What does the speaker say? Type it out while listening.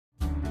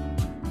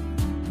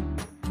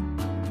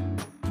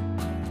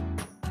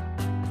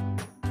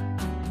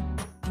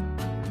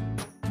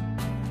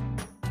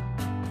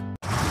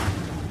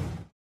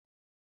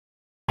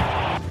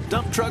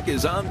dump truck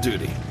is on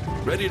duty,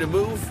 ready to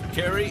move,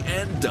 carry,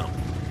 and dump.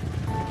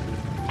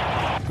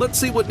 Let's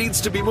see what needs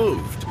to be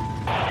moved.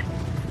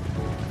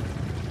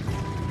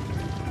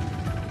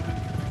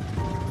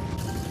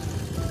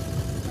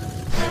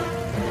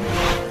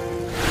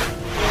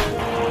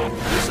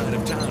 This side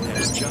of town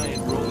has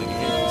giant rolling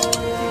hills,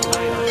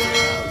 high up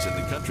cows in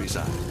the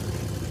countryside.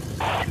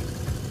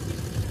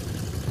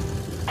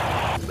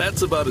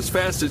 That's about as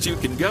fast as you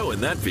can go in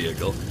that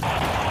vehicle.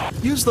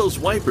 Use those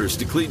wipers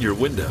to clean your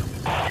window.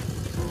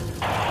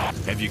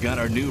 Have you got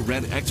our new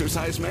red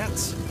exercise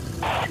mats?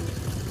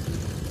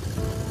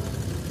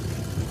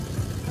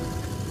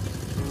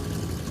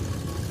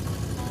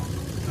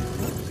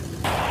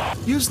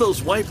 Use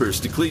those wipers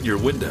to clean your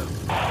window.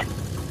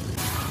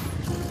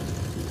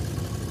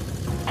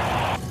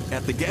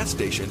 At the gas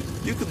station,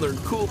 you can learn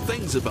cool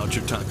things about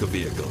your Tonka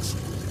vehicles.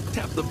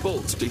 Tap the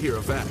bolts to hear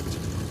a fact.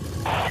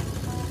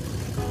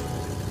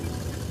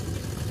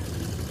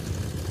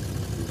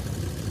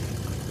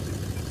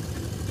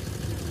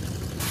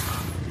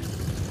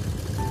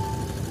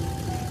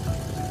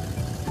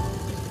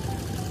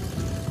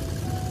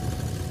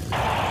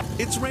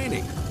 It's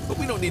raining, but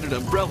we don't need an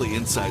umbrella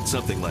inside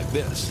something like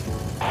this.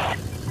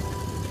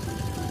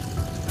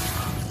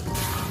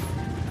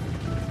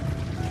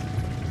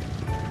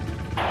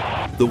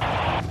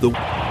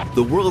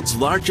 The world's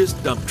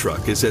largest dump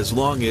truck is as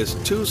long as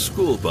 2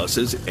 school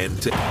buses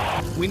and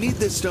we need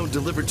this stone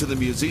delivered to the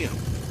museum.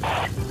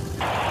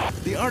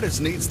 The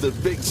artist needs the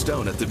big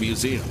stone at the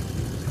museum.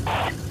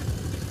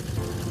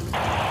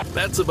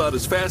 That's about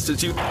as fast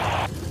as you...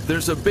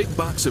 There's a big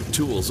box of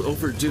tools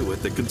overdue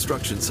at the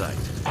construction site.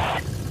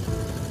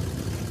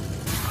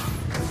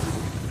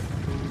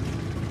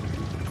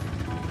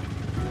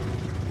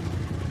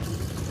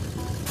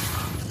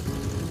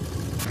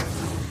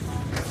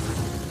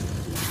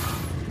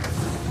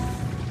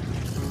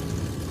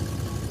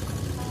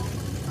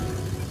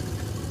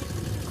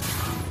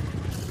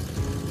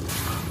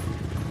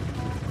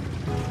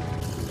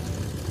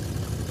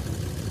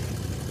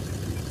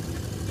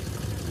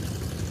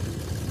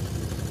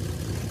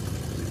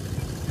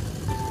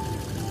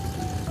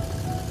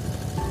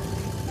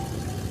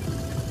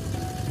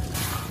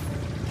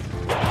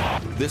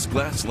 This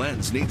glass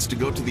lens needs to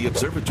go to the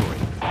observatory.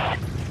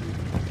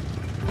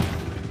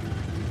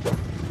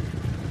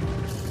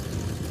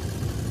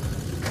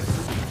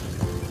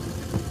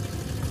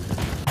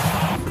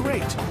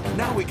 Great!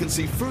 Now we can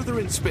see further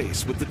in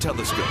space with the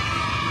telescope.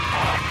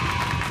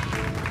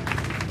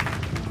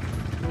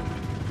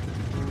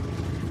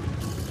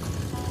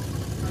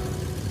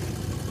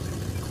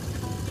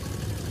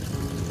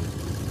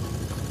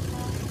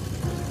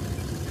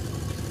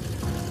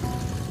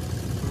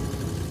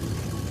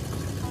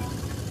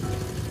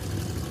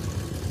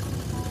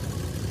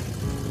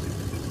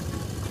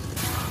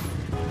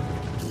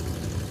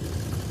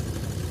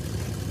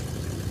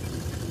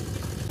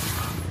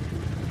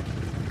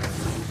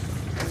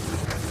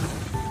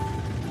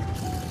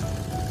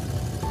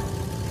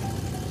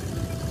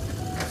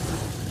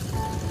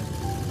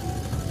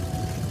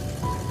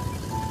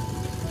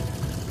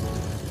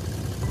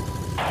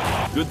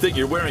 Good thing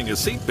you're wearing a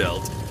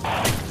seatbelt.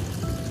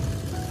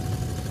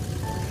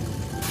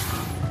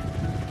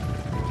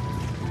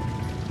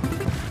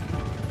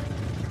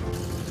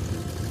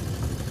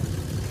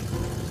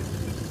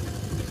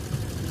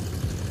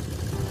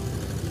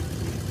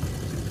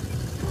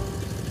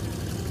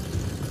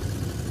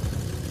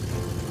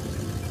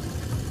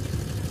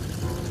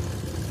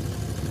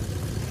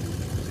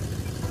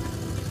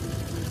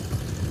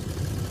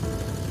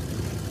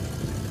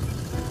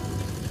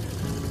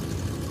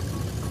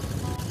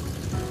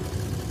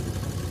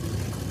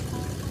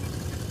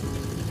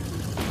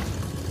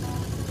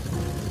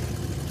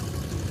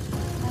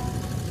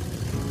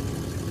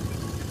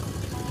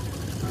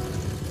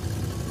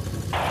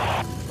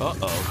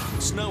 Uh-oh,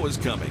 snow is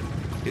coming.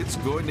 It's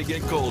going to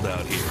get cold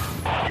out here.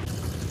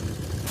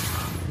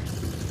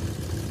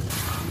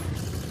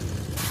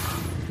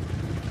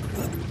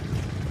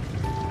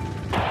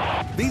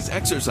 These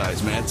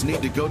exercise mats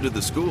need to go to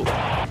the school.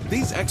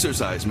 These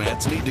exercise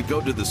mats need to go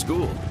to the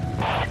school.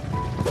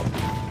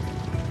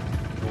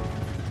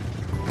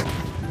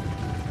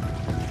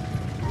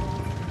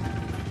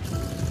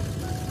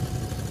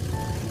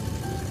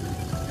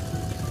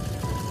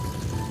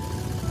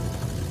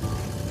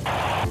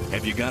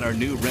 Have you got our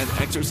new red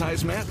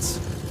exercise mats?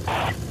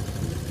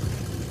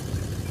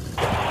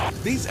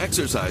 These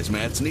exercise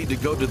mats need to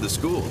go to the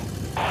school.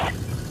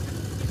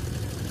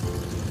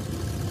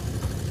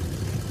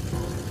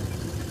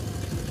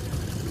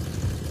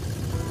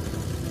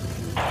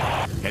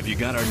 Have you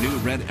got our new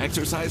red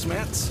exercise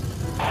mats?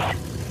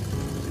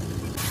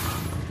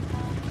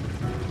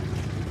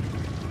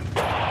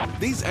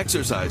 These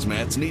exercise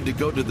mats need to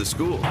go to the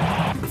school.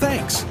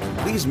 Thanks!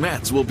 These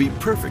mats will be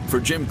perfect for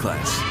gym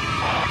class.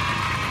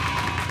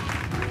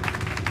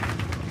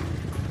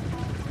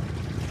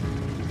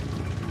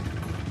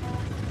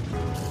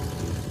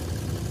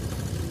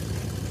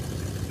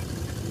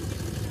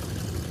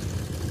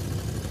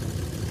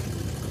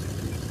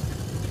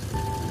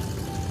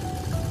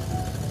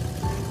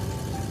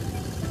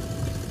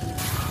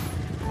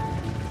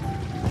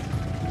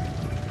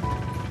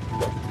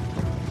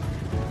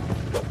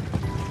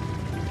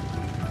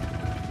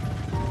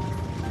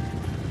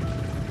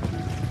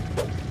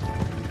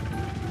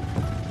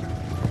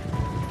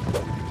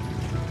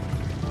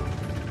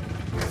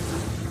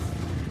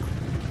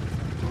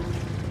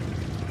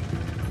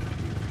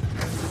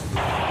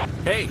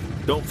 Hey,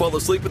 don't fall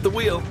asleep at the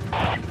wheel.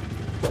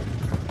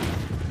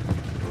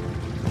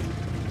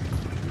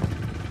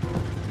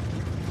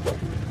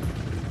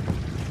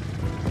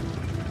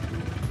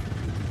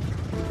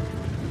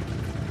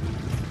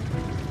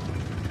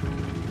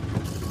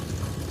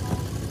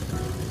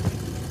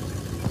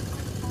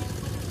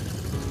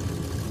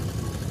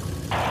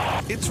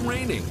 It's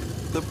raining.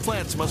 The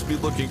plants must be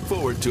looking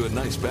forward to a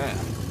nice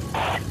bath.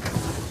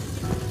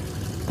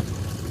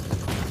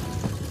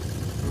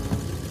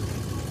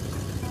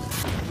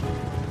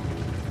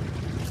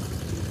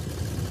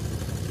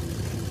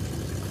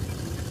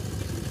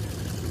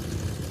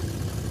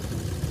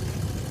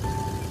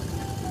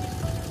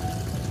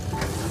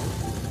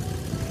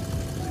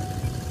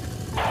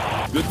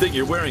 Good thing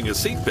you're wearing a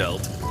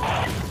seatbelt.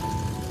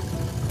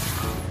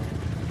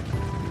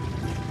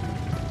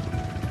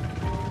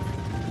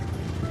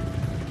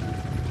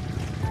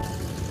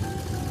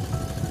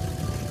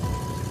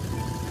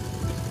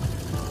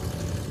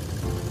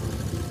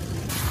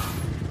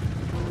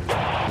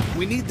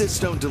 We need this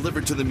stone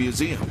delivered to the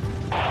museum.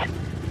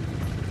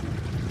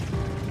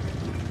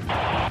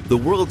 The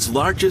world's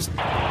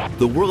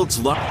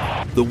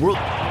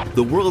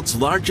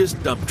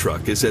largest dump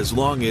truck is as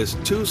long as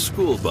 2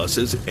 school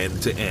buses end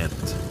to end.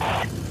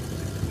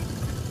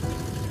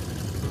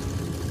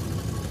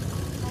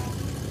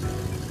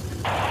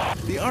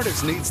 The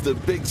artist needs the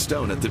big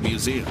stone at the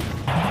museum.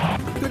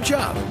 Good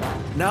job.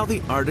 Now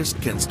the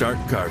artist can start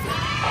carving.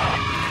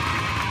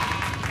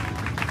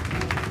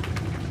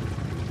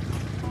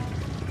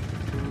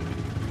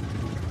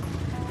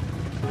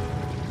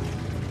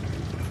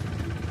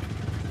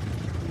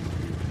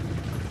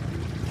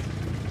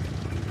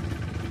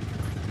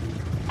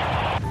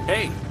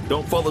 Hey,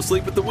 don't fall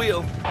asleep at the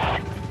wheel.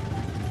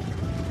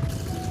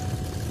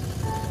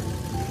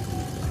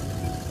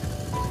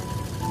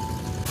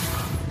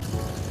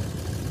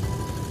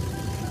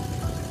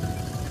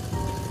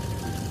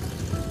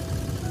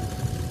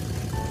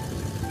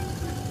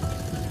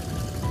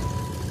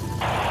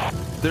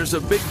 There's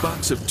a big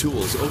box of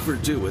tools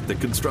overdue at the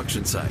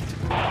construction site.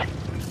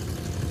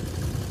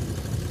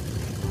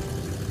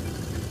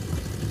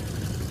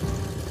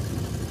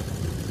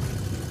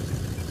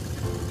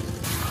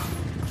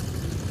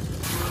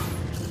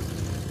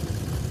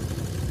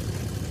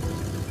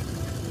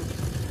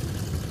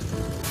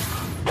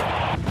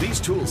 These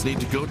tools need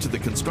to go to the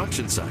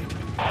construction site.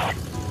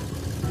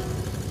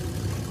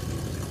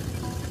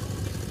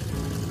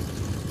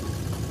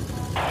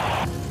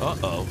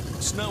 Uh-oh,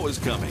 snow is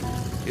coming.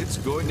 It's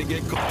going to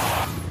get cold.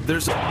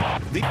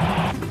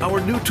 Our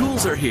new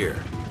tools are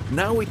here.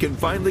 Now we can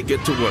finally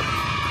get to work.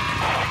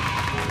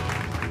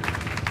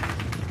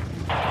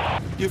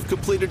 You've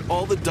completed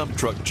all the dump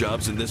truck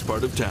jobs in this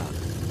part of town.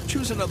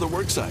 Choose another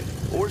work site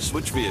or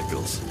switch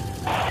vehicles.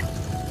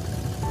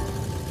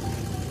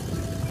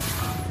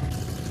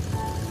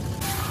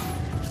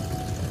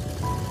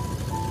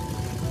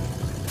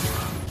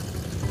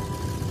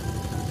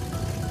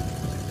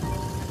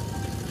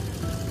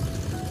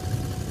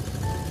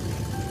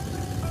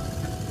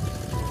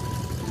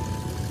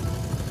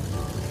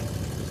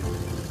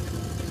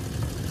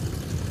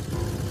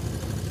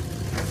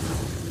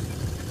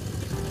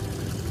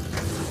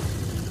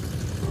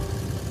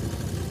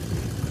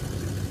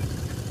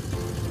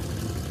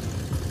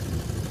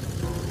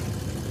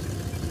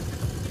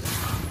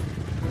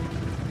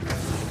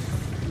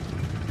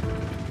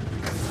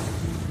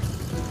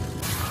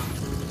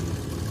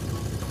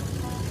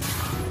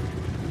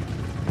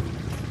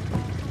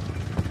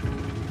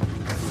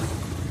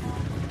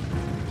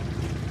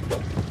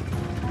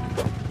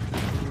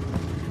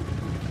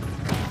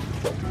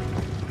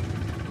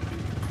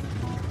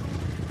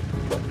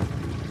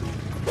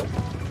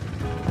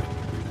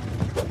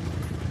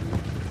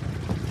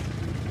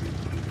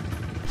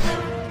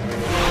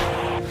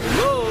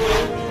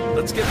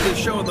 Let's get this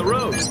show on the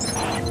road.